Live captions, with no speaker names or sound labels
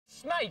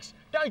snakes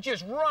don't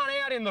just run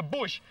out in the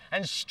bush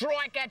and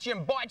strike at you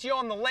and bite you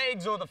on the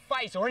legs or the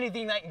face or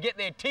anything they can get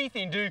their teeth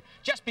into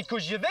just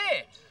because you're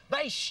there.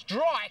 They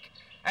strike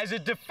as a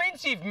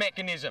defensive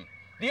mechanism.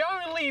 The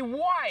only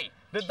way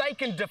that they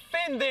can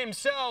defend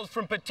themselves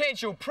from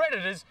potential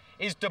predators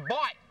is to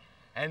bite.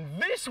 And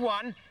this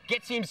one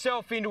gets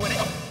himself into an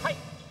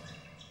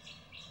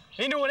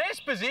S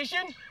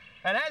position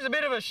and has a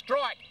bit of a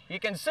strike. You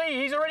can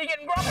see he's already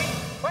getting grumpy.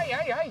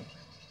 Hey,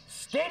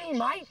 steady,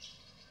 mate.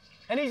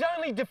 And he's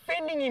only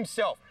defending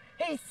himself.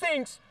 He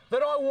thinks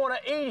that I want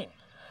to eat him.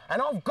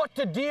 And I've got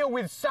to deal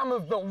with some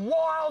of the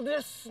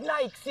wildest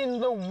snakes in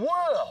the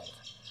world.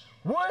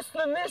 Worse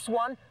than this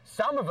one,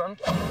 some of them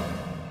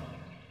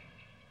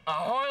are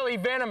highly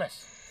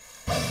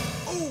venomous.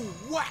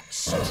 Ooh, whack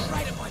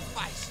straight at my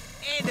face.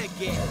 And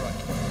again.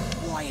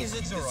 Why is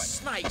it that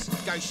snakes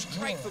go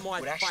straight for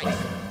my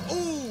face?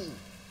 Ooh,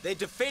 they're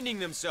defending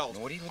themselves.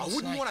 I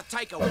wouldn't want to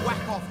take a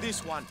whack off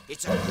this one.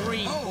 It's a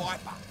green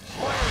viper.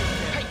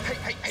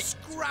 Hey,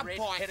 scrub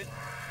bite.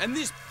 And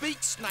this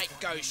beak snake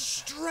goes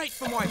straight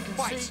for my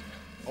face.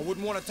 I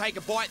wouldn't want to take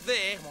a bite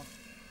there.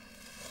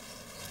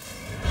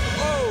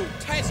 Oh,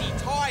 Tassie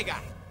tiger.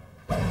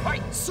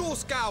 Hey, saw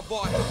scale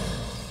viper.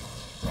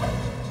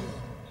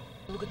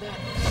 Look at that.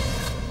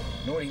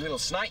 Naughty little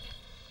snake.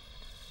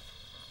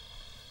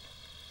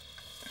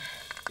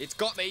 It's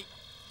got me.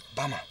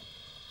 Bummer.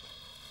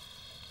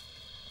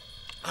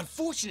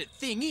 Unfortunate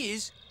thing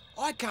is,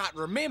 I can't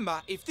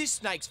remember if this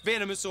snake's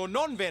venomous or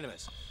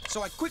non-venomous.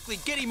 So I quickly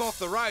get him off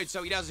the road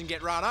so he doesn't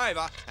get run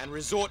over and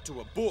resort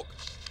to a book.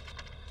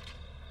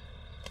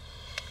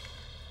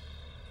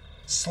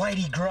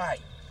 Slaty grey.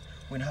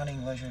 When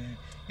hunting leisure,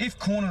 if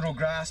cornered or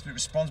grasped, it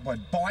responds by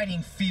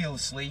biting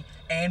fearlessly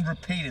and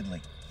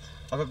repeatedly.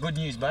 I've got good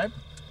news, babe.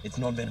 It's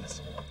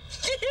non-venomous.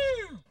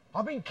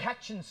 I've been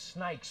catching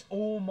snakes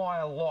all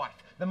my life.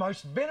 The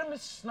most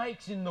venomous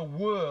snakes in the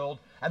world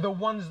are the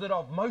ones that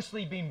I've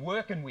mostly been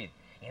working with.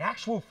 In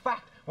actual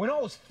fact, when I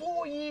was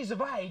 4 years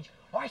of age,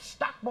 I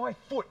stuck my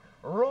foot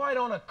right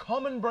on a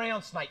common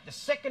brown snake, the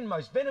second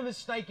most venomous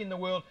snake in the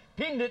world,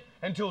 pinned it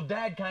until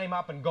Dad came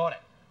up and got it.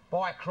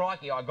 By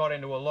crikey, I got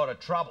into a lot of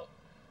trouble.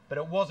 But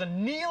it wasn't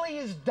nearly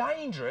as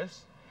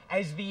dangerous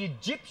as the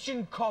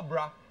Egyptian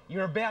cobra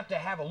you're about to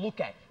have a look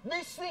at.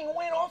 This thing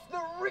went off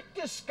the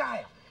Richter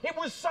scale. It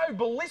was so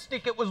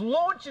ballistic, it was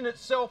launching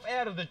itself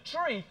out of the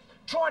tree,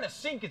 trying to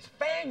sink its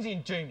fangs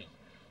into me.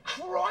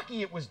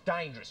 Crikey, it was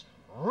dangerous.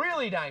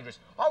 Really dangerous.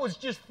 I was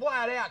just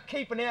flat out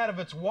keeping out of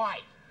its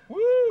way.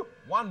 Woo!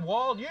 One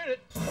wild unit.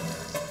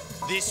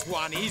 This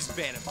one is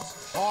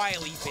venomous.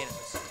 Highly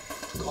venomous.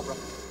 Cobra.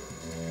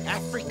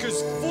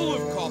 Africa's full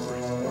of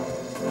cobras.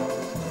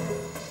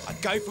 I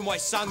go for my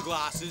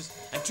sunglasses.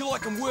 Until I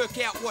can work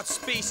out what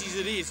species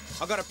it is,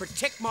 I've got to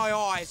protect my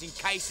eyes in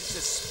case it's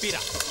a spitter.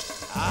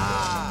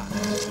 Ah,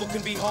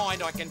 looking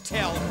behind I can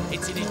tell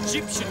it's an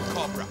Egyptian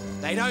cobra.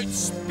 They don't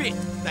spit.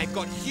 They've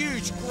got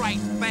huge, great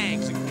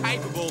fangs and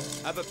capable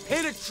of a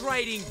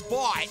penetrating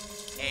bite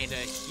and a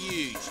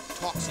huge,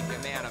 toxic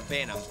amount of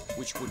venom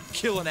which would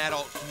kill an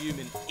adult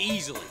human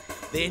easily.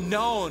 They're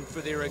known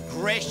for their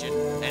aggression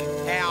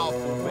and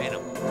powerful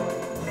venom.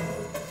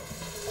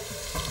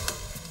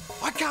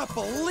 I can't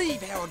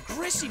believe how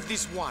aggressive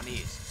this one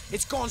is.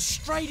 It's gone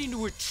straight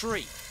into a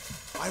tree.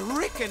 I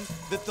reckon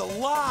that the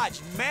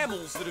large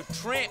mammals that have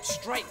tramped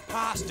straight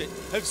past it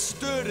have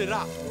stirred it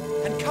up.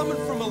 And coming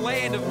from a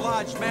land of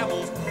large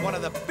mammals, one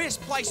of the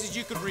best places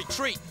you could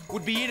retreat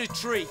would be in a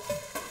tree.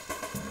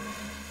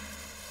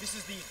 This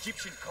is the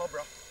Egyptian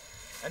cobra,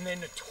 and they're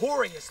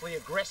notoriously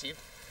aggressive.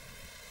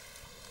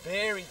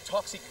 Very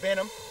toxic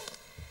venom.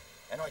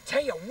 And I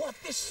tell you what,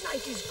 this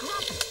snake is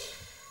grumpy.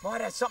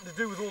 Might have something to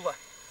do with all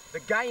the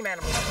game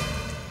animals.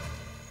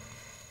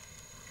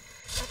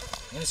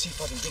 I'm gonna see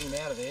if I can get him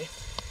out of there.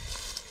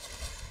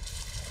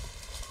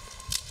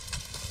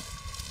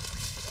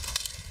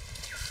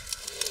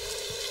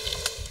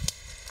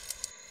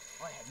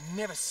 I have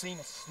never seen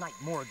a snake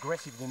more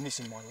aggressive than this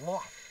in my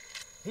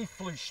life. He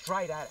flew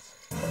straight at us.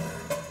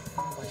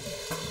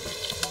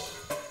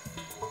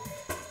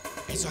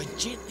 As I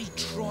gently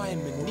try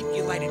and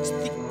manipulate its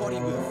thick body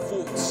with a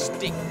forked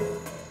stick,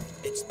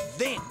 it's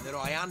then that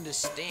I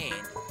understand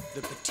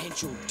the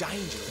potential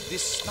danger of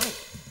this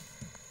snake.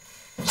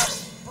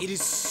 It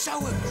is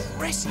so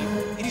aggressive,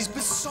 it is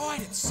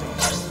beside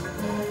itself.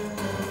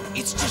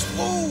 It's just,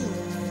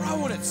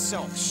 throwing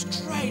itself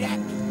straight at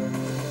me.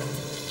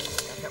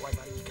 Go that way,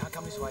 buddy. You can't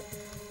come this way.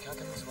 You can't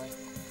come this way.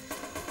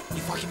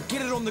 If I can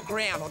get it on the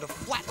ground, onto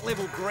flat,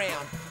 level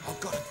ground, I've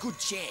got a good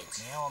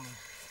chance. Now I'm in.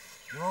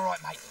 You're all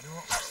right, mate. You're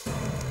all right.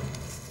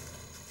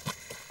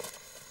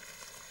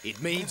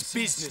 It means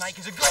business. The snake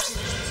is aggressive.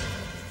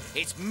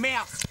 Its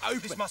mouth's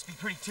open. This must be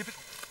pretty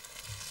typical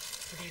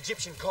For the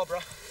Egyptian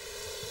cobra.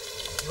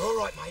 You're all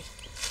right, mate.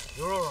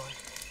 You're all right.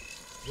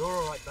 You're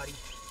all right, buddy.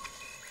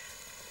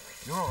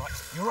 You're all right.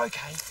 You're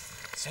okay.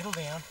 Settle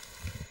down.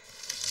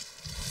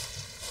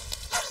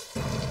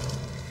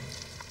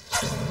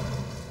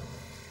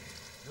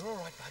 You're all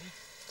right, buddy.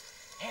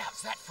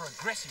 How's that for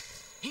aggressive?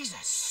 He's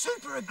a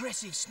super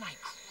aggressive snake,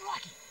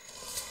 crikey.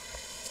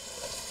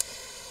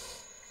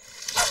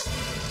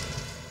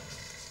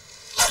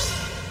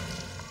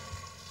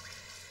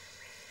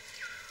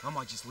 I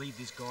might just leave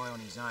this guy on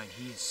his own.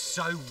 He is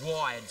so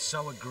wired,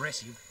 so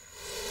aggressive.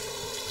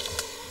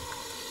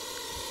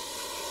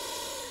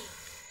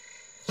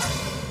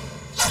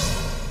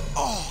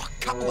 Oh,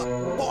 a couple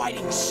of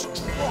biting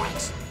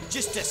strikes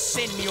just to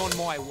send me on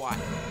my way.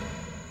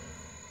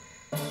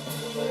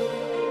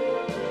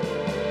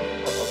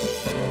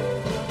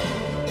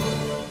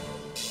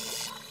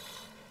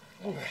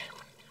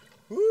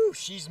 Ooh,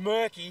 she's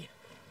murky,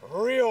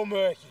 real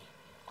murky.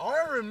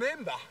 I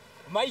remember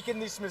making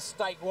this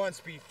mistake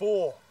once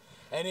before,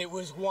 and it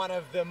was one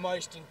of the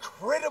most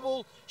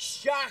incredible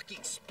shark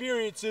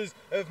experiences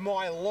of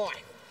my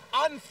life.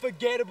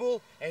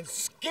 Unforgettable and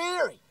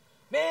scary.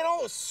 Man, I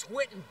was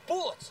sweating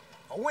bullets.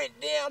 I went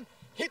down,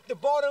 hit the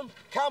bottom,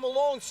 come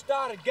along,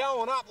 started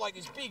going up like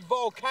this big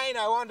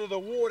volcano under the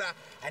water,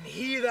 and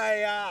here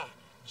they are,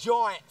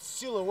 giant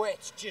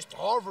silhouettes just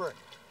hovering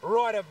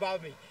right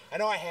above me.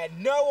 And I had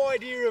no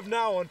idea of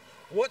knowing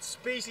what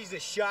species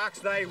of sharks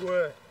they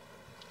were.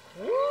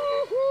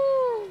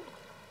 Woohoo!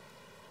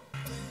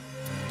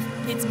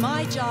 It's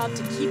my job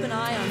to keep an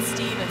eye on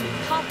Steve. If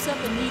he pops up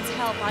and needs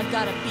help, I've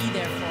got to be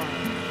there for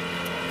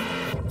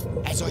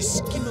him. As I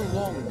skim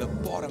along the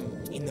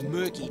bottom in the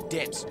murky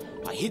depths,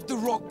 I hit the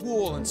rock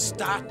wall and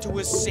start to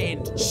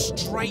ascend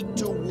straight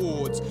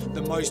towards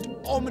the most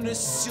ominous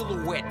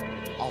silhouette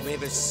I'll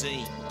ever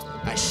see.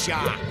 A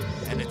shark,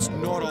 and it's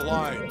not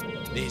alone.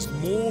 There's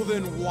more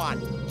than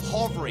one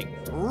hovering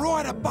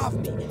right above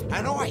me,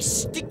 and I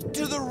stick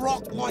to the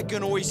rock like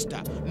an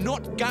oyster,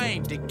 not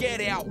game to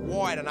get out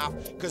wide enough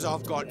because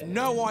I've got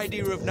no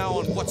idea of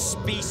knowing what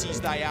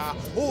species they are.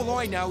 All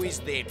I know is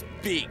they're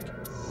big,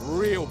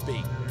 real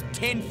big,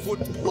 10 foot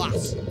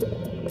plus.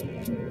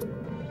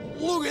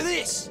 Look at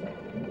this.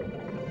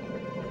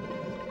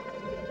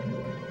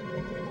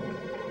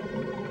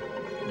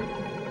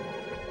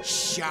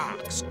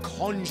 Sharks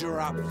conjure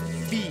up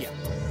fear,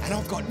 and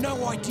I've got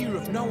no idea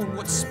of knowing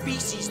what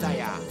species they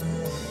are.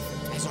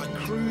 As I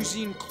cruise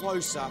in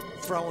closer,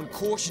 throwing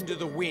caution to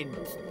the wind,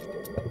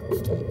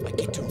 I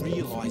get to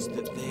realise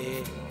that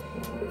they're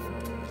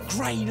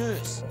grey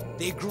nurse.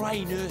 They're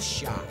grey nurse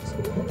sharks.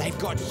 They've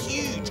got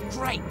huge,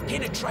 great,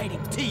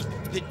 penetrating teeth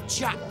that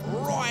jut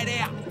right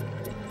out.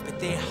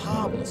 But they're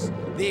harmless.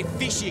 They're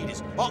fish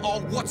eaters.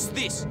 Uh-oh, what's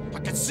this? I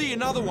can see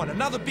another one,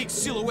 another big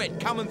silhouette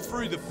coming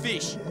through the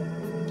fish.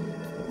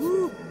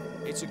 Woo,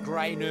 it's a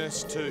grey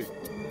nurse too.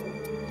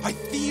 I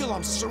feel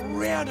I'm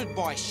surrounded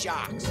by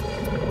sharks.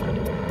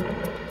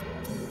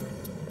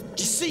 Do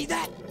you see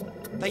that?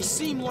 They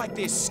seem like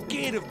they're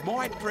scared of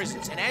my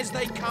presence, and as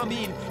they come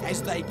in,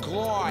 as they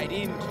glide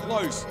in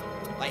close,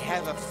 they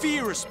have a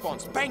fear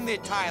response, bang their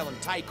tail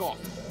and take off.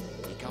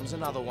 Here comes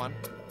another one.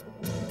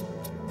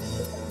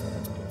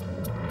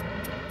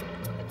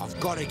 I've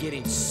got to get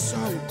in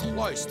so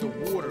close, the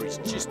water is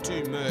just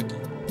too murky.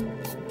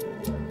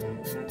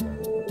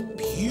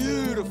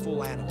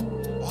 Beautiful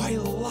animal. I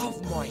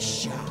love my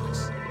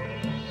sharks.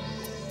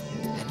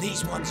 And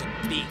these ones are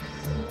big.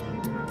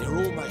 They're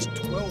almost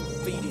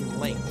 12 feet in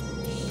length.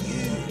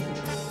 Huge.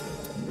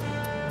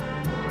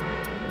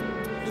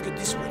 Look at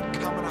this one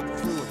coming up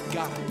through a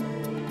gutter.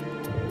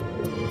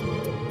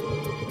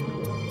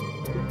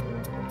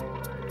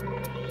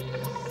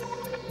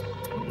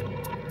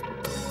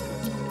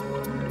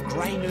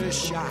 Grey nurse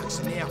sharks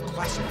are now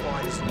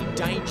classified as an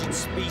endangered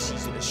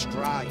species in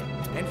Australia,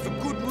 and for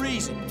good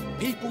reason.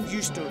 People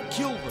used to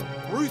kill them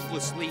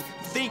ruthlessly,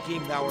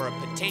 thinking they were a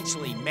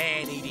potentially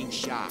man-eating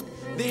shark.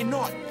 They're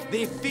not,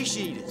 they're fish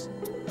eaters.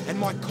 And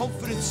my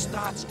confidence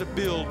starts to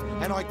build,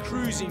 and I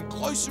cruise in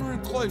closer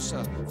and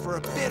closer for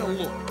a better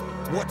look.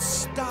 What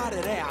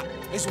started out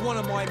as one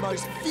of my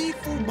most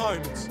fearful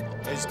moments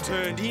has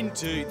turned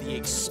into the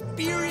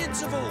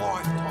experience of a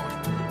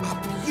lifetime,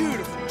 a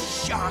beautiful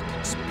shark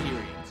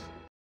experience.